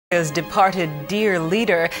Korea's departed dear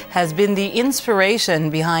leader has been the inspiration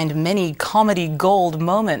behind many comedy gold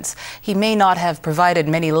moments. He may not have provided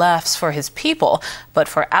many laughs for his people, but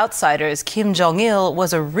for outsiders, Kim-Jong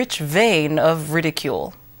was a rich vein of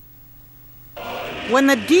ridicule. When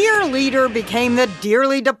the dear leader became the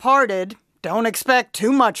dearly departed, don't expect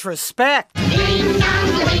too much respect.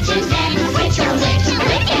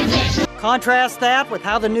 Contrast that with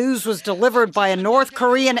how the news was delivered by a North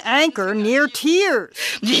Korean anchor near tears.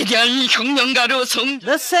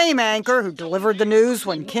 The same anchor who delivered the news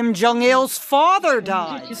when Kim Jong-il's father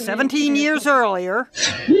died 17 years earlier.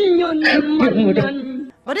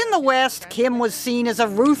 But in the West, Kim was seen as a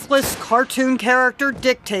ruthless cartoon character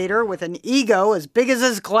dictator with an ego as big as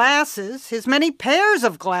his glasses, his many pairs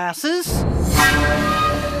of glasses.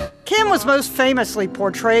 Kim was most famously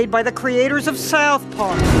portrayed by the creators of South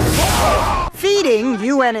Park, feeding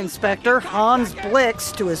UN Inspector Hans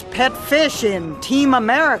Blix to his pet fish in Team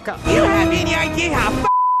America. You have any idea how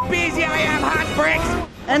busy I am, Hans Blix?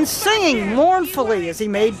 And singing mournfully as he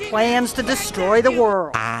made plans to destroy the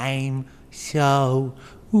world. I'm so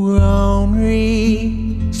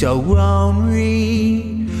lonely, so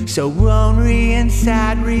lonely, so lonely and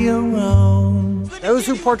sad alone. Those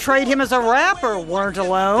who portrayed him as a rapper weren't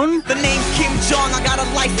alone. The name Kim-Jong, I got a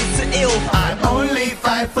license to ill. I'm only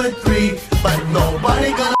 5'3", but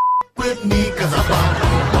nobody gonna with me cause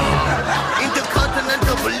I'm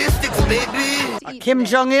intercontinental ballistics, baby. A Kim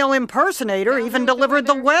Jong-il impersonator even delivered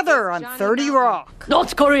the weather on 30 Rock.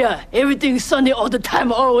 North Korea, everything sunny all the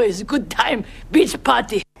time, always good time, beach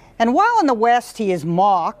party. And while in the West he is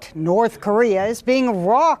mocked, North Korea is being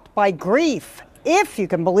rocked by grief, if you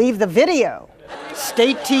can believe the video.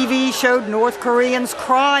 State TV showed North Koreans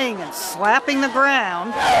crying and slapping the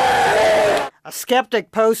ground. A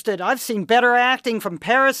skeptic posted, "I've seen better acting from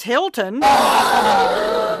Paris Hilton."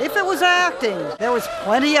 If it was acting, there was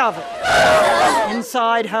plenty of it.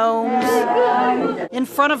 Inside homes, in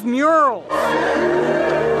front of murals,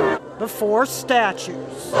 before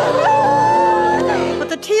statues. But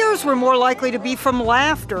the tears were more likely to be from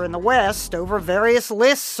laughter in the West over various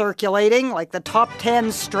lists circulating, like the top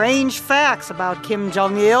 10 strange facts about Kim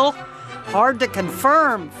Jong-il. Hard to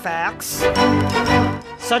confirm facts.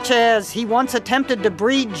 Such as he once attempted to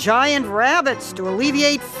breed giant rabbits to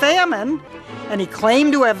alleviate famine, and he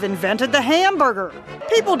claimed to have invented the hamburger.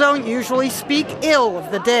 People don't usually speak ill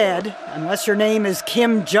of the dead, unless your name is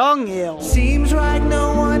Kim Jong-il. Seems like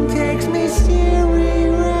no one takes me seriously,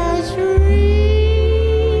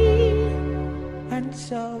 and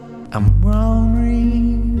so I'm lonely.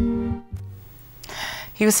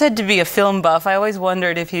 He was said to be a film buff. I always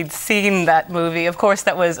wondered if he'd seen that movie. Of course,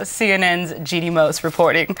 that was CNN's Jeannie Mose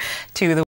reporting to the